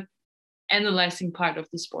in-depth analyzing part of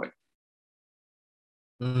the sport?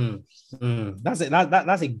 That's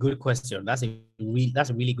a good question. That's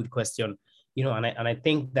a really good question. You know, and I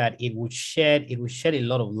think that it would shed a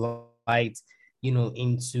lot of light, you know,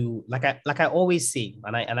 into like I always say,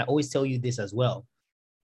 and I always tell you this as well.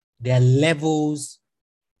 There are levels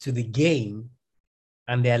to the game,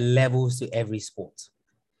 and there are levels to every sport.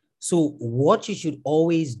 So what you should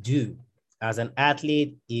always do as an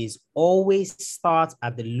athlete is always start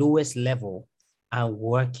at the lowest level and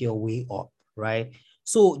work your way up, right?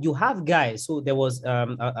 So you have guys. So there was I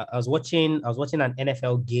was watching an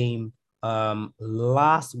NFL game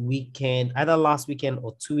last weekend, either last weekend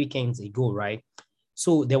or 2 weekends ago, right?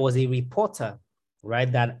 So there was a reporter,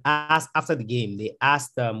 right, that asked after the game. They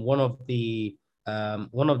asked one of the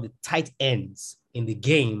tight ends in the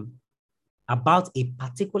game about a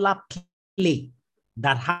particular play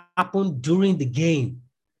that happened during the game.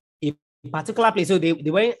 A particular play. So they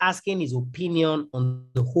weren't asking his opinion on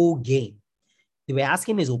the whole game. They were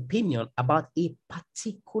asking his opinion about a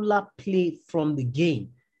particular play from the game.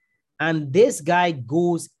 And this guy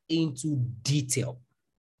goes into detail.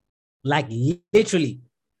 Like literally,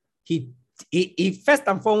 he first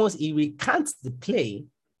and foremost, he recants the play,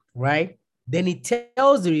 right? Then he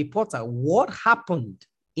tells the reporter what happened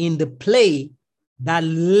in the play that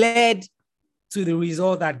led to the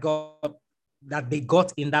result that they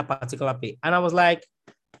got in that particular play. And I was like,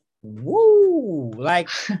 whoa, like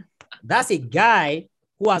that's a guy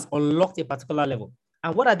who has unlocked a particular level.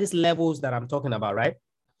 And what are these levels that I'm talking about, right?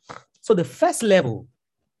 So the first level,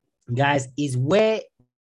 guys, is where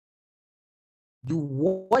you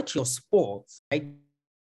watch your sports, right?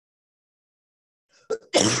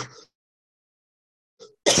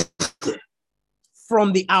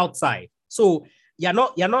 From the outside. So you're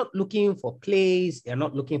not looking for plays, you're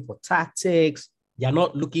not looking for tactics, you're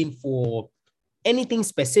not looking for anything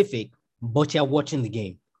specific, but you're watching the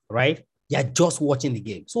game, right? You're just watching the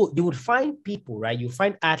game. So you would find people, right? You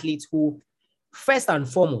find athletes who, first and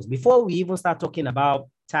foremost, before we even start talking about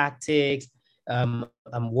tactics,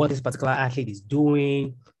 what this particular athlete is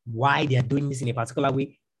doing, why they are doing this in a particular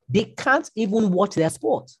way, they can't even watch their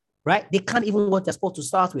sport, right? They can't even watch their sport to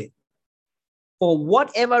start with. For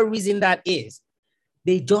whatever reason that is,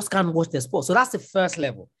 they just can't watch the sport. So that's the first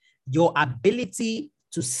level, your ability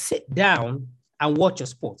to sit down and watch your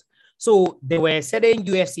sport. So there were certain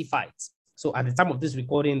UFC fights. So at the time of this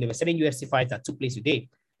recording, there were certain UFC fights that took place today.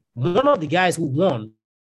 One of the guys who won,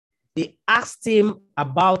 they asked him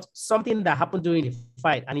about something that happened during the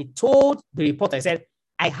fight. And he told the reporter, he said,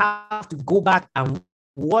 I have to go back and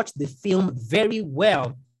watch the film very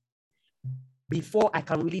well before I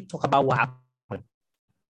can really talk about what happened.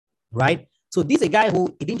 Right? So this is a guy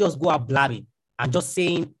who he didn't just go out blabbing and just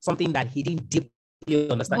saying something that he didn't deeply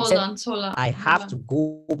understand. Hold on. I have to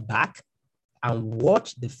go back and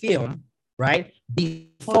watch the film, right,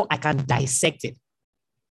 before I can dissect it.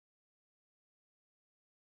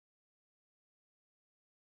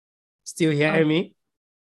 Still hearing me?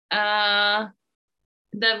 That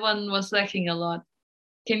one was lacking a lot.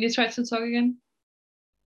 Can you try to talk again?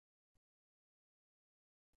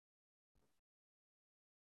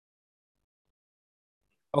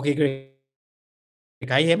 Okay, great.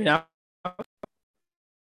 Can you hear me now?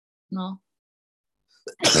 No.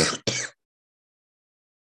 Is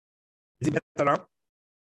it better now?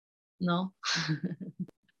 No.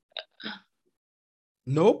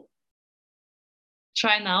 No?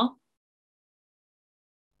 Try now.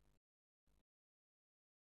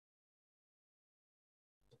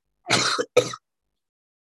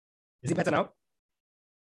 Is it better now?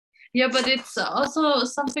 Yeah, but it's also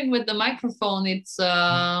something with the microphone. It's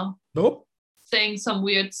no? saying some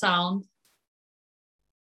weird sound.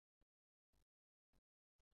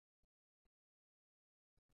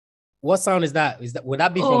 What sound is that? Would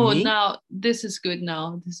that be from me? Oh, now this is good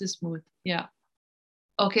now. This is smooth. Yeah.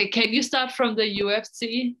 Okay, can you start from the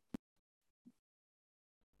UFC?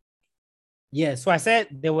 Yeah, so I said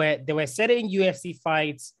there were certain UFC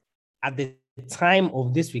fights at the time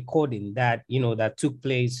of this recording that that took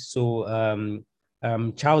place. So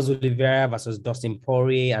Charles Oliveira versus Dustin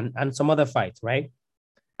Poirier and some other fights, right?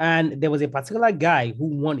 And there was a particular guy who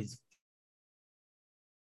won his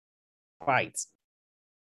fight.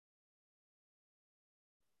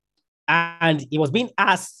 And he was being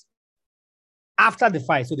asked after the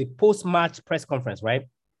fight, so the post-match press conference, right?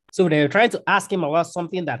 So they were trying to ask him about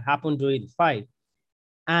something that happened during the fight.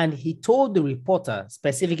 And he told the reporter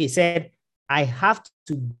specifically, said, I have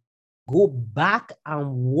to go back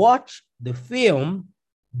and watch the film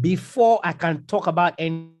before I can talk about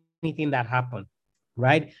anything that happened,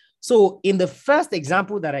 right? So in the first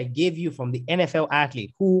example that I gave you from the NFL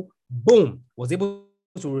athlete who, boom, was able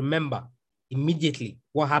to remember immediately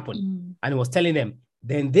what happened, and he was telling them,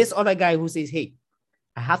 then this other guy who says, hey,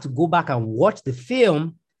 I have to go back and watch the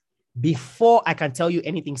film before I can tell you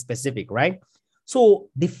anything specific, right? So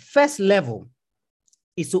the first level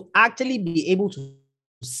is to actually be able to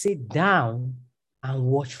sit down and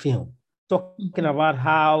watch film, talking about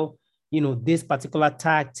how, this particular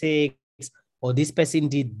tactics or this person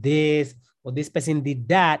did this or this person did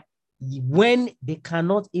that, when they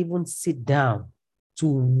cannot even sit down to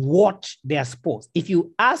watch their sports. If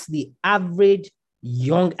you ask the average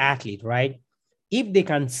young athlete, right, if they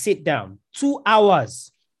can sit down 2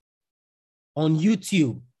 hours on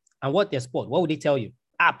YouTube and watch their sport, what would they tell you?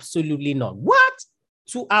 Absolutely not. What?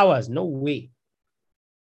 2 hours? No way.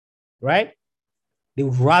 Right? They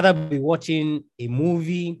would rather be watching a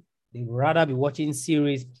movie. They would rather be watching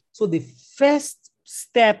series. So the first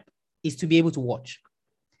step is to be able to watch.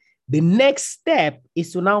 The next step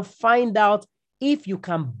is to now find out if you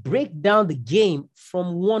can break down the game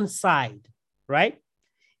from one side, right?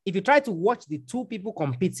 if you try to watch the two people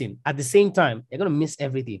competing at the same time, you're going to miss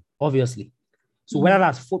everything, obviously. So whether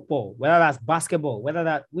that's football, whether that's basketball, whether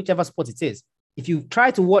that whichever sport it is, if you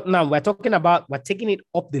try to watch now, we're taking it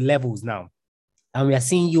up the levels now, and we are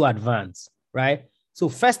seeing you advance, right? So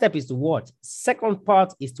first step is to watch. Second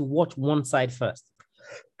part is to watch one side first.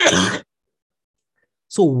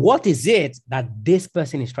 So what is it that this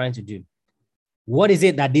person is trying to do? What is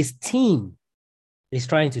it that this team is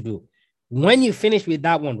trying to do? When you finish with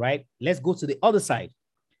that one, right, let's go to the other side.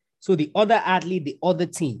 So the other athlete, the other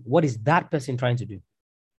team, what is that person trying to do?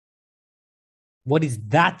 What is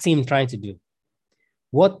that team trying to do?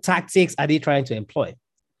 What tactics are they trying to employ?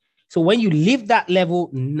 So when you leave that level,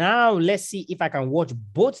 now let's see if I can watch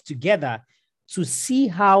both together to see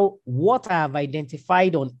how what I have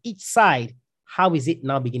identified on each side, how is it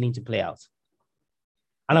now beginning to play out?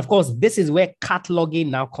 And of course, this is where cataloging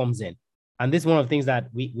now comes in. And this is one of the things that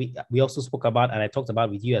we also spoke about, and I talked about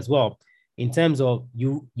with you as well, in terms of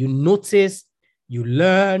you notice, you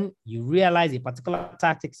learn, you realize a particular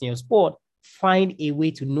tactics in your sport, find a way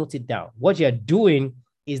to note it down. What you're doing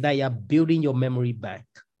is that you're building your memory bank.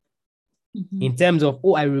 In terms of,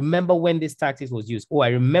 oh, I remember when this tactics was used. Oh, I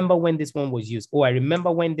remember when this one was used. Oh, I remember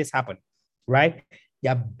when this happened, right?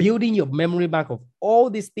 You're building your memory bank of all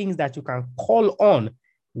these things that you can call on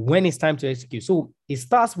when it's time to execute. So it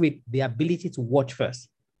starts with the ability to watch first.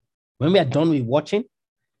 When we are done with watching,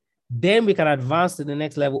 then we can advance to the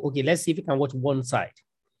next level. Okay, let's see if we can watch one side.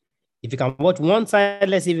 If you can watch one side,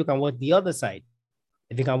 let's see if you can watch the other side.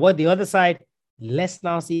 If you can watch the other side, let's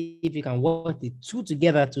now see if you can watch the two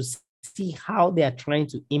together to see how they are trying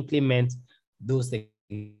to implement those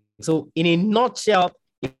things. So in a nutshell,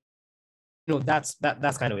 that's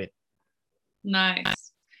kind of it.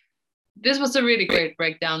 Nice. This was a really great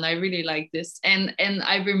breakdown. I really like this. And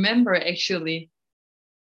I remember actually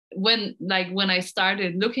when I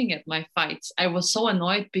started looking at my fights, I was so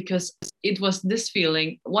annoyed because it was this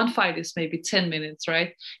feeling. One fight is maybe 10 minutes,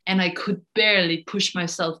 right? And I could barely push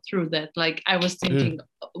myself through that. Like I was thinking,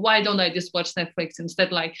 why don't I just watch Netflix instead?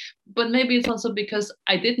 But maybe it's also because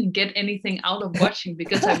I didn't get anything out of watching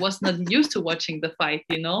because I was not used to watching the fight,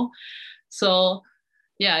 So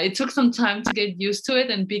yeah, it took some time to get used to it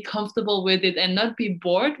and be comfortable with it and not be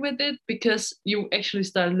bored with it because you actually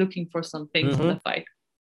start looking for something in the fight.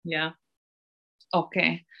 Yeah.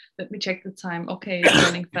 Okay. Let me check the time. Okay, it's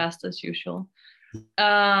running fast as usual.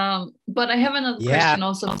 But I have another question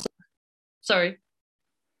also. Sorry.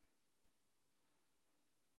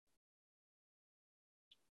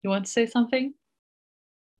 You want to say something?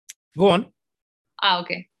 Go on.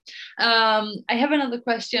 Okay. I have another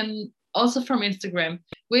question also from Instagram,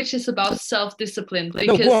 which is about self-discipline.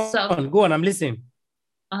 Because go on. I'm listening.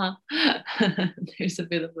 There's a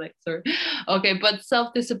bit of sorry. Okay, but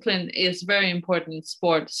self-discipline is very important in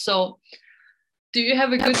sport. So do you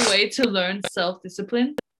have a good way to learn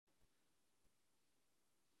self-discipline?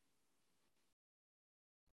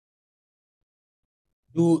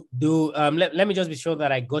 Let me just be sure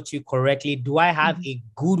that I got you correctly. Do I have a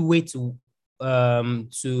good way to learn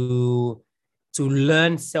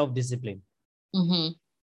self-discipline?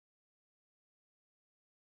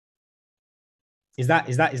 Is that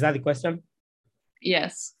the question?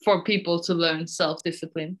 Yes, for people to learn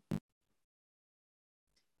self-discipline.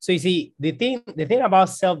 So you see, the thing about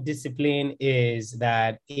self-discipline is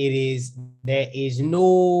that there is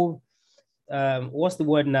no what's the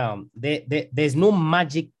word now? There's no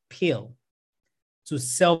magic pill to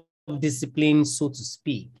self-discipline, so to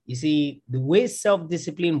speak. You see, the way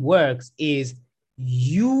self-discipline works is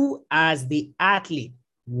you as the athlete,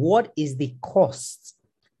 what is the cost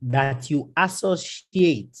that you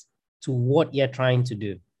associate to what you're trying to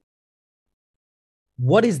do?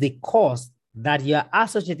 What is the cost that you're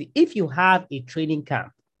associating? If you have a training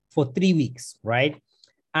camp for 3 weeks, right?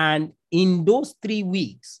 And in those 3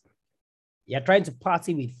 weeks, you're trying to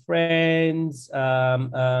party with friends,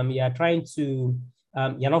 you're trying to,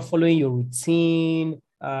 you're not following your routine,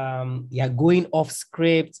 you're going off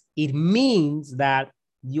script, it means that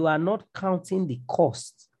you are not counting the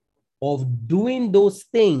cost of doing those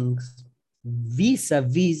things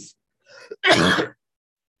vis-a-vis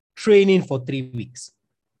training for 3 weeks,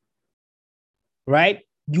 right?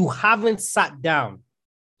 You haven't sat down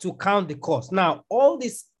to count the cost. Now, all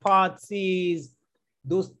these parties,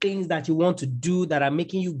 those things that you want to do that are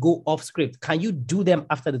making you go off script, can you do them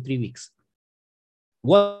after the 3 weeks?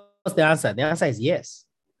 What's the answer? The answer is yes.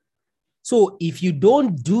 So if you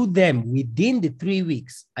don't do them within the 3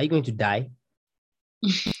 weeks, are you going to die?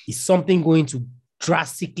 Is something going to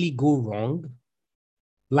drastically go wrong?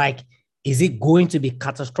 Is it going to be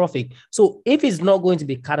catastrophic? So if it's not going to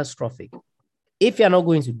be catastrophic, if you're not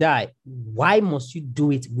going to die, why must you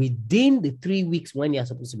do it within the 3 weeks when you're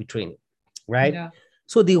supposed to be training, right? Yeah.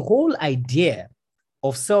 So the whole idea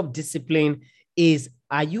of self-discipline is,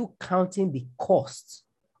 are you counting the costs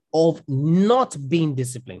of not being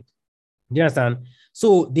disciplined? Do you understand?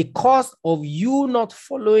 So the cost of you not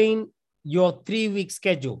following your 3-week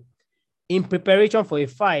schedule in preparation for a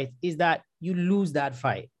fight is that you lose that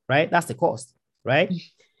fight, right? That's the cost, right?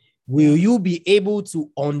 Will you be able to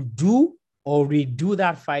undo or redo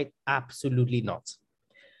that fight? Absolutely not.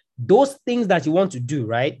 Those things that you want to do,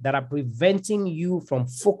 right, that are preventing you from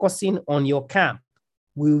focusing on your camp,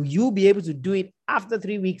 will you be able to do it after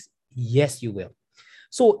 3 weeks? Yes, you will.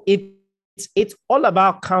 So it's all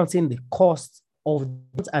about counting the cost of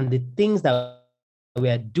and the things that we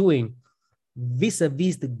are doing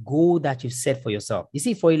vis-a-vis the goal that you set for yourself. You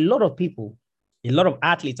see, for a lot of people, a lot of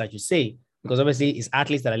athletes, as you say, because obviously it's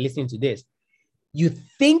athletes that are listening to this, you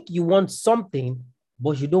think you want something,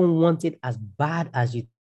 but you don't want it as bad as you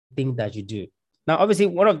think that you do. Now, obviously,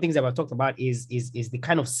 one of the things that I've talked about is the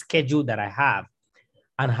kind of schedule that I have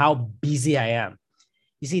and how busy I am.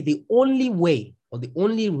 You see, the only way or the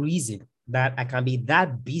only reason that I can be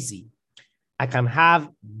that busy, I can have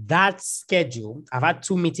that schedule. I've had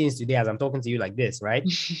 2 meetings today as I'm talking to you like this, right?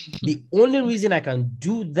 The only reason I can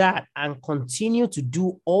do that and continue to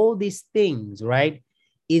do all these things, right,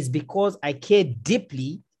 is because I care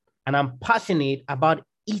deeply and I'm passionate about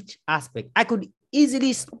each aspect. I could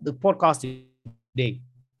easily stop the podcast today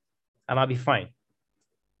and I'll be fine.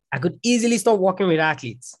 I could easily stop working with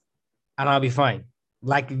athletes and I'll be fine.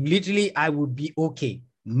 Like literally, I would be okay.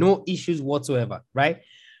 No issues whatsoever, right?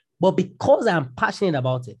 But because I'm passionate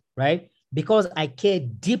about it, right? Because I care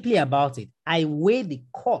deeply about it, I weigh the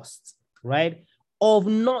cost, right, of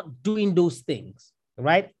not doing those things,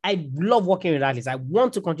 right? I love working with athletes. I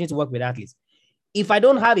want to continue to work with athletes. If I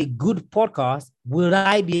don't have a good podcast, will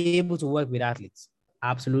I be able to work with athletes?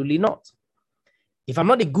 Absolutely not. If I'm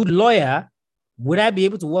not a good lawyer, would I be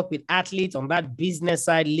able to work with athletes on that business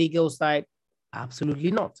side, legal side?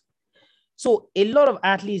 Absolutely not. So a lot of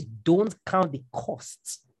athletes don't count the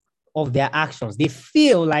costs of their actions. They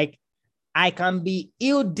feel like I can be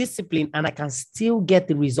ill-disciplined and I can still get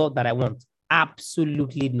the result that I want.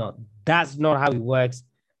 Absolutely not. That's not how it works.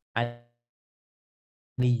 And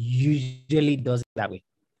it usually does it that way.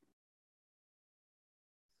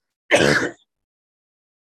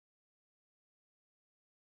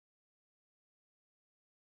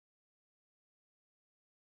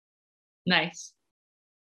 Nice.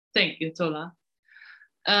 Thank you, Tola.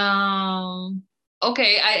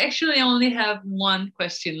 Okay, I actually only have one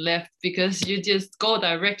question left because you just go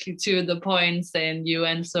directly to the points and you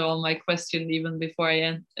answer all my questions even before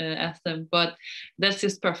I ask them. But that's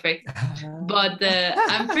just perfect. But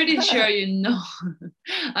I'm pretty sure you know.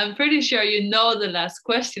 I'm pretty sure you know the last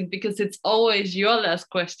question because it's always your last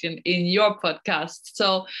question in your podcast.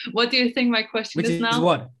 So, what do you think my question is now?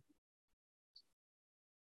 What?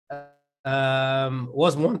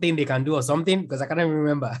 What's one thing they can do or something? Because I can't even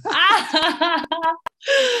remember.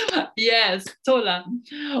 Yes, Tola.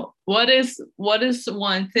 What is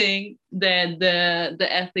one thing that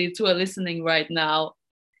the athletes who are listening right now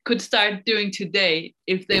could start doing today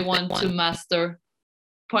if they want to master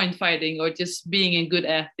point fighting or just being a good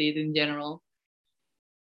athlete in general?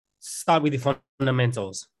 Start with the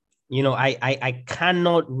fundamentals. You know, I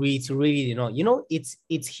cannot reiterate it,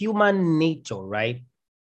 it's human nature, right?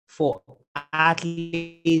 For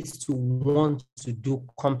athletes to want to do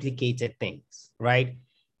complicated things, right?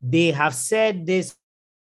 They have said this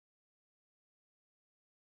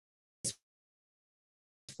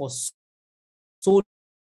for so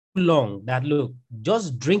long that, look,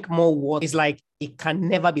 just drink more water. It's like, it can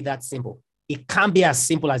never be that simple. It can't be as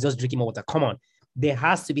simple as just drinking more water. Come on. There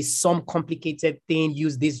has to be some complicated thing.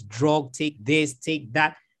 Use this drug, take this, take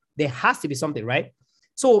that. There has to be something, right?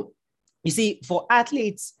 So you see, for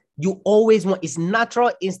athletes, you always want, it's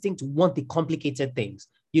natural instinct to want the complicated things.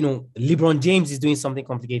 You know, LeBron James is doing something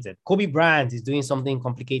complicated. Kobe Bryant is doing something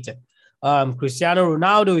complicated. Cristiano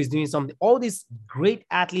Ronaldo is doing something. All these great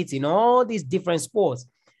athletes in all these different sports,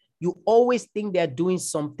 you always think they're doing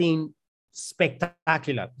something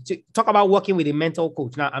spectacular. Talk about working with a mental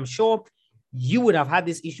coach. Now, I'm sure you would have had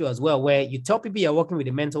this issue as well, where you tell people you're working with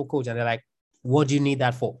a mental coach and they're like, what do you need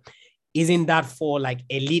that for? Isn't that for like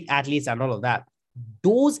elite athletes and all of that?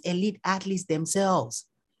 Those elite athletes themselves,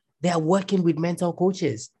 they are working with mental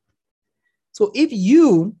coaches. So if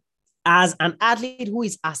you, as an athlete who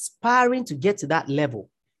is aspiring to get to that level,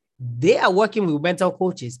 they are working with mental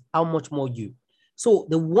coaches, how much more you? So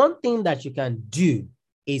the one thing that you can do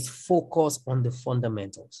is focus on the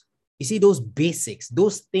fundamentals. You see, those basics,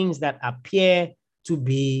 those things that appear to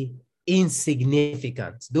be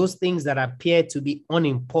insignificant, those things that appear to be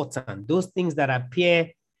unimportant, those things that appear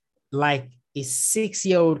like a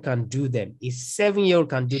 6-year-old can do them, a 7-year-old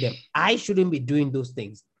can do them. I shouldn't be doing those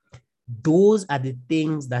things. Those are the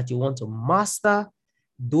things that you want to master.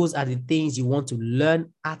 Those are the things you want to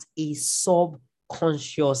learn at a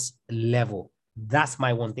subconscious level. That's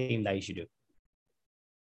my one thing that you should do.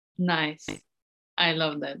 Nice. I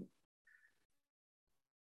love that.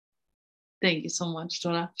 Thank you so much,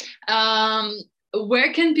 Tola.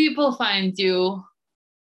 Where can people find you?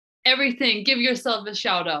 Everything. Give yourself a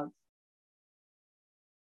shout out.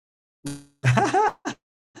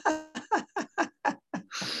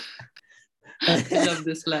 I love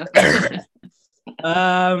this laugh.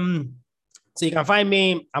 So you can find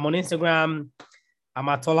me. I'm on Instagram. I'm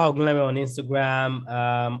at Tola Ogunleme on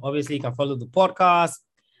Instagram. Obviously, you can follow the podcast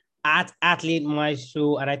at Athlete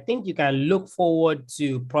Maestro. And I think you can look forward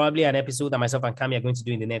to probably an episode that myself and Cami are going to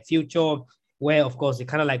do in the near future, where, of course, we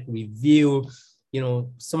kind of like review,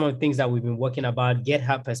 some of the things that we've been working about, get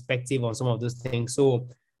her perspective on some of those things. So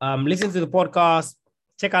listen to the podcast,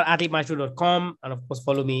 check out athletemaestro.com, and of course,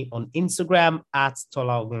 follow me on Instagram at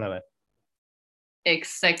Tola Ogunleme.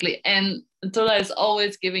 Exactly. And Tola is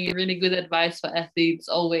always giving really good advice for athletes,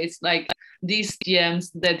 always like these GMs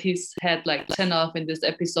that he's had like 10 of in this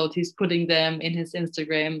episode, he's putting them in his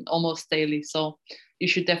Instagram almost daily. So you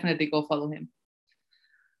should definitely go follow him.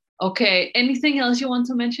 Okay. Anything else you want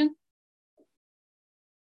to mention?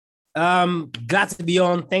 Glad to be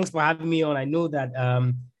on. Thanks for having me on. I know that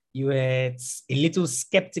you were a little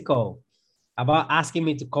skeptical about asking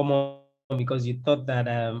me to come on because you thought that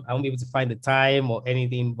I won't be able to find the time or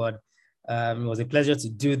anything, but it was a pleasure to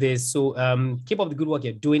do this. So keep up the good work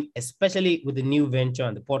you're doing, especially with the new venture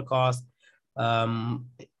and the podcast,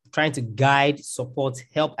 trying to guide, support,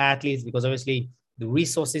 help athletes, because obviously the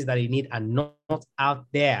resources that you need are not out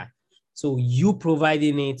there. So you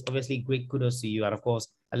providing it, obviously great kudos to you. And of course,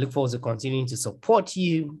 I look forward to continuing to support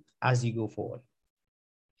you as you go forward.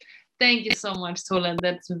 Thank you so much, Tola.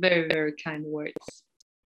 That's very, very kind words.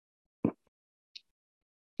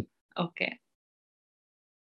 Okay.